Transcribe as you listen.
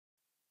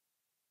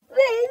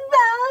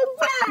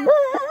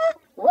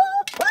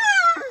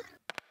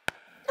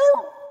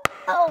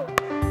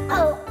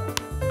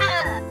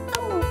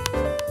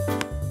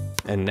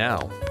And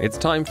now, it's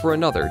time for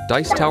another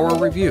Dice Tower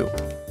review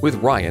with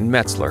Ryan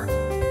Metzler.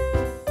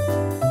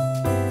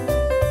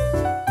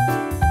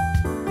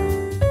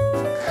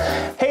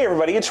 Hey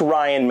everybody, it's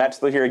Ryan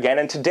Metzler here again,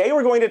 and today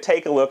we're going to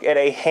take a look at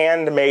a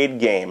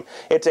handmade game.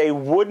 It's a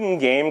wooden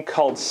game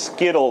called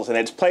Skittles, and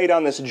it's played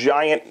on this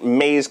giant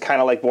maze kind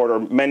of like board, or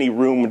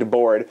many-roomed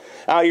board.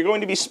 You're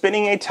going to be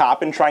spinning a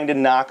top and trying to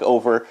knock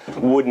over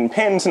wooden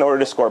pins in order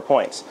to score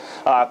points.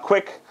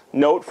 Quick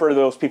note for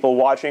those people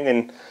watching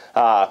and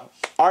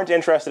aren't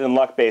interested in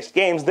luck-based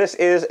games, this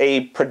is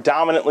a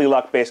predominantly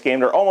luck-based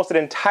game, or almost an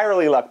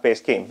entirely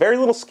luck-based game. Very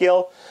little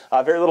skill,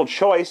 very little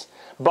choice,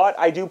 but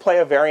I do play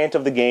a variant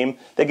of the game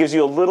that gives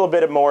you a little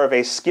bit more of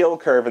a skill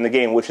curve in the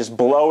game, which is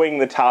blowing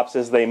the tops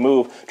as they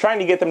move, trying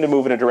to get them to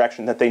move in a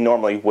direction that they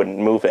normally wouldn't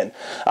move in.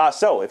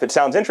 So if it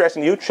sounds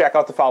interesting to you, check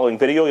out the following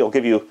video. It'll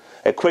give you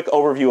a quick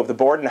overview of the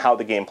board and how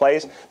the game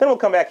plays. Then we'll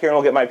come back here and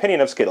we'll get my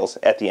opinion of Skittles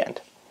at the end.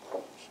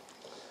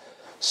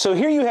 So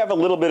here you have a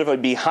little bit of a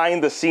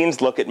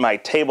behind-the-scenes look at my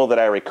table that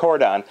I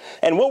record on,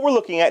 and what we're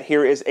looking at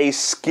here is a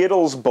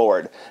Skittles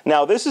board.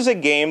 Now this is a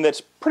game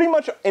that's pretty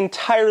much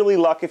entirely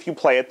luck if you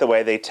play it the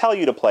way they tell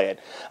you to play it.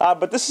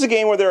 But this is a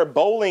game where there are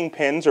bowling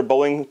pins, or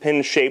bowling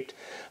pin-shaped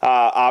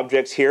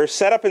objects here,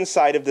 set up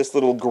inside of this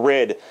little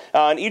grid.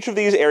 And each of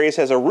these areas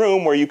has a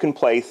room where you can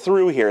play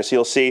through here. So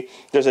you'll see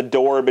there's a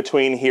door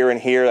between here and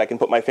here I can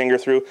put my finger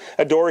through,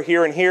 a door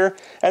here and here,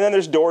 and then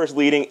there's doors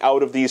leading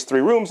out of these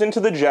three rooms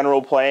into the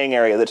general playing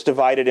area that's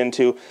divided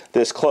into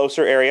this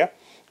closer area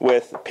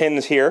with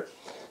pins here,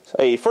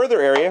 a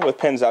further area with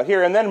pins out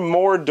here, and then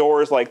more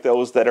doors like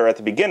those that are at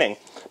the beginning.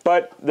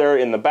 But they're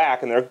in the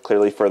back and they're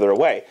clearly further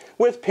away,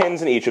 with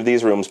pins in each of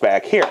these rooms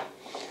back here.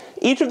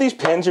 Each of these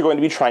pins you're going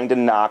to be trying to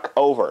knock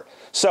over.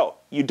 So,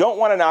 you don't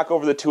want to knock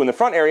over the two in the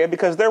front area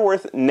because they're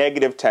worth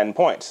negative 10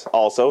 points.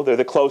 Also, they're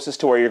the closest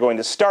to where you're going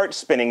to start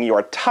spinning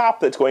your top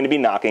that's going to be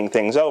knocking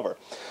things over.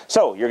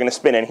 So, you're going to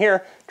spin in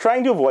here,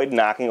 trying to avoid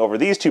knocking over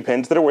these two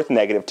pins that are worth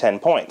negative 10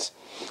 points.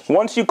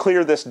 Once you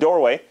clear this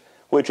doorway,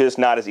 which is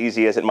not as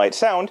easy as it might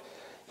sound,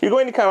 you're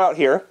going to come out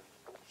here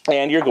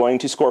and you're going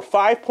to score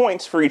 5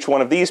 points for each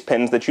one of these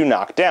pins that you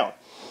knock down.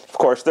 Of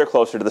course, they're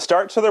closer to the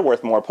start, so they're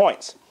worth more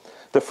points.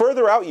 The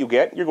further out you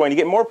get, you're going to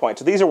get more points.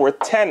 So these are worth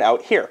 10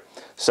 out here.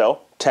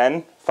 So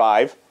 10,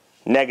 5,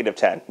 negative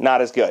 10.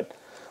 Not as good.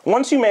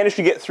 Once you manage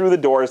to get through the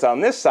doors on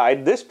this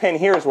side, this pin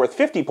here is worth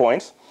 50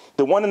 points.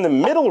 The one in the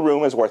middle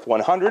room is worth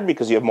 100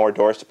 because you have more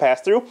doors to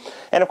pass through.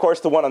 And of course,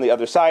 the one on the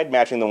other side,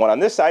 matching the one on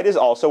this side, is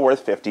also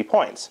worth 50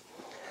 points.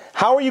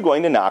 How are you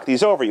going to knock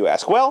these over, you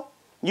ask? Well,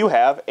 you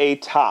have a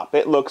top.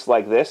 It looks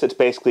like this. It's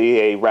basically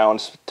a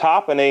round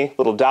top and a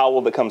little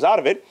dowel that comes out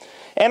of it.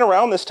 And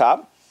around this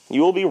top, you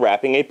will be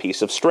wrapping a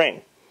piece of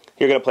string.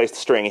 You're going to place the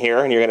string here,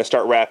 and you're going to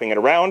start wrapping it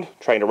around,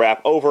 trying to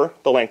wrap over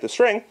the length of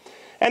string,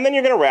 and then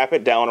you're going to wrap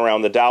it down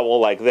around the dowel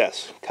like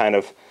this. Kind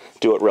of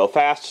do it real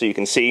fast so you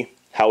can see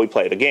how we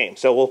play the game.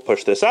 So we'll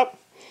push this up,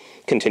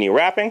 continue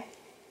wrapping,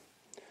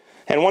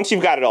 and once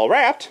you've got it all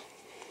wrapped,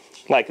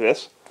 like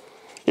this,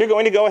 you're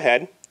going to go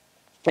ahead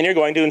and you're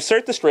going to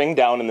insert the string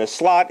down in this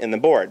slot in the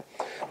board,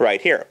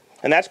 right here.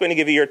 And that's going to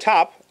give you your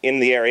top in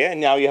the area, and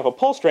now you have a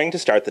pull string to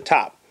start the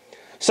top.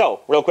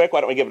 So, real quick,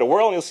 why don't we give it a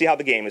whirl and you'll see how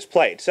the game is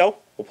played. So,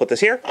 we'll put this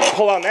here,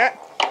 pull on that,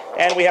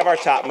 and we have our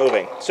top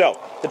moving. So,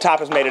 the top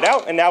has made it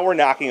out, and now we're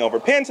knocking over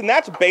pins, and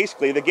that's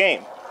basically the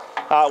game.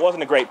 It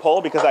wasn't a great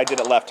pull because I did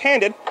it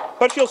left-handed,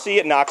 but you'll see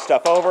it knocks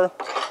stuff over,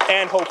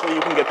 and hopefully you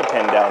can get the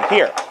pin down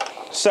here.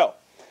 So,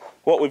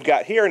 what we've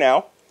got here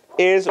now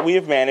is we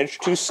have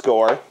managed to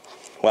score,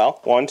 well,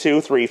 1,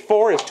 2, 3,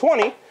 4 is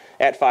 20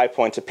 at 5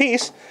 points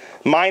apiece,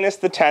 minus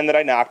the 10 that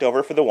I knocked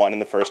over for the one in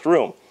the first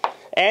room.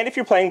 And if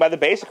you're playing by the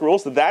basic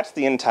rules, that's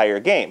the entire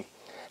game.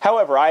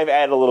 However, I've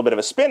added a little bit of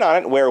a spin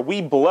on it where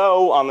we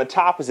blow on the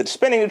top as it's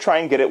spinning to try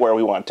and get it where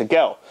we want it to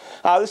go.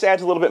 This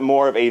adds a little bit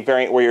more of a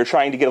variant where you're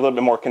trying to get a little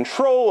bit more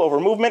control over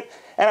movement,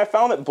 and I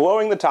found that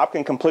blowing the top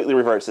can completely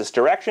reverse this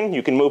direction.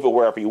 You can move it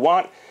wherever you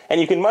want, and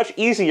you can much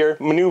easier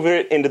maneuver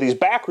it into these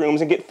back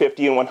rooms and get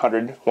 50 and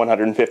 100,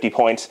 150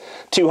 points,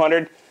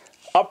 200,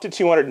 up to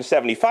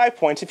 275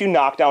 points if you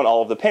knock down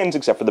all of the pins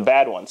except for the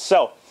bad ones.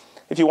 So,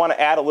 if you want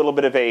to add a little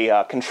bit of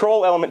a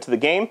control element to the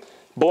game,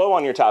 blow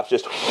on your tops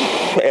just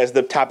as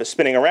the top is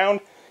spinning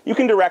around. You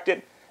can direct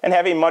it and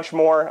have a much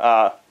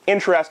more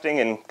interesting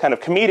and kind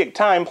of comedic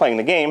time playing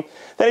the game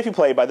than if you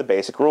play by the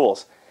basic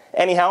rules.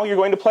 Anyhow, you're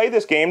going to play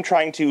this game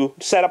trying to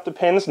set up the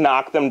pins,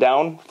 knock them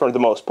down for the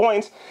most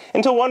points,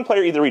 until one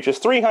player either reaches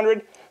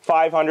 300,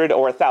 500,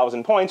 or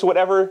 1,000 points,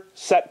 whatever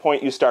set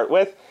point you start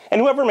with,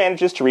 and whoever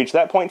manages to reach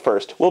that point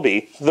first will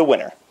be the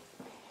winner.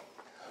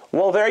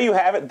 Well, there you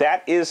have it.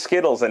 That is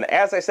Skittles, and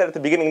as I said at the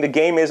beginning, the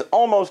game is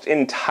almost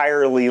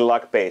entirely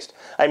luck-based.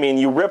 I mean,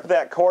 you rip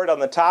that cord on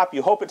the top,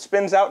 you hope it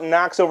spins out and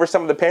knocks over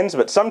some of the pins,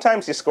 but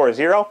sometimes you score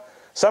 0,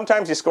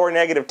 Sometimes you score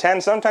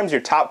 -10, sometimes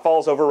your top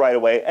falls over right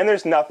away, and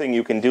there's nothing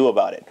you can do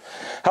about it.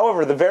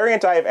 However, the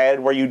variant I have added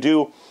where you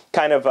do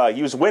kind of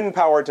use wind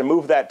power to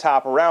move that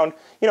top around,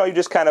 you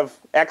just kind of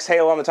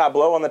exhale on the top,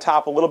 blow on the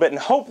top a little bit, and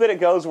hope that it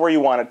goes where you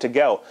want it to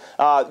go.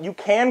 You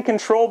can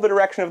control the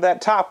direction of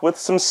that top with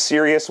some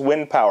serious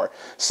wind power.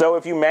 So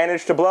if you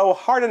manage to blow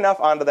hard enough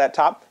onto that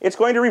top, it's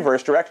going to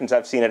reverse directions.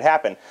 I've seen it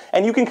happen.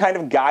 And you can kind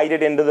of guide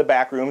it into the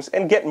back rooms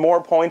and get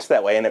more points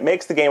that way, and it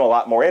makes the game a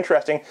lot more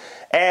interesting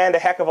and a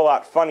heck of a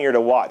lot funnier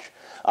to watch.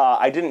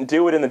 I didn't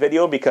do it in the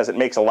video because it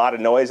makes a lot of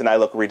noise and I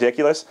look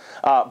ridiculous,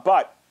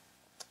 but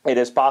it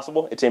is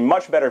possible. It's a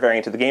much better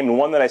variant of the game, and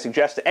one that I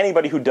suggest to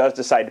anybody who does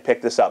decide to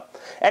pick this up.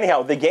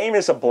 Anyhow, the game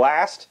is a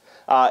blast.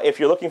 If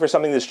you're looking for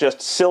something that's just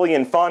silly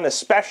and fun,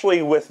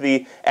 especially with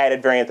the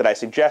added variant that I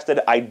suggested,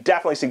 I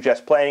definitely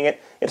suggest playing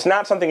it. It's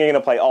not something you're going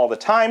to play all the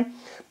time,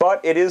 but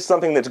it is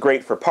something that's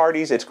great for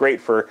parties, it's great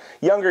for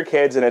younger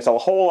kids, and it's a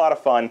whole lot of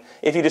fun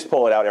if you just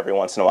pull it out every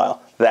once in a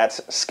while.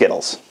 That's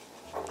Skittles.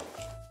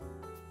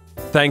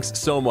 Thanks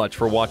so much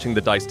for watching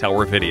the Dice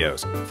Tower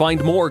videos.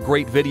 Find more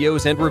great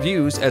videos and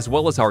reviews, as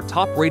well as our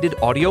top-rated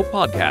audio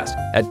podcast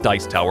at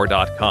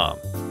Dicetower.com.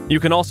 You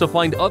can also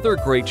find other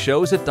great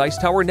shows at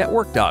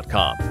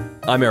Dicetowernetwork.com.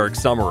 I'm Eric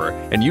Summerer,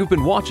 and you've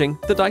been watching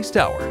The Dice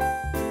Tower.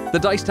 The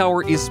Dice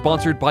Tower is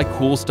sponsored by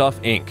Cool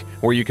Stuff Inc.,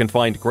 where you can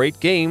find great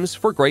games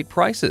for great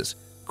prices.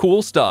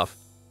 Cool stuff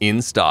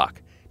in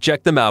stock.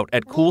 Check them out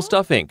at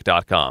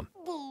CoolStuffInc.com.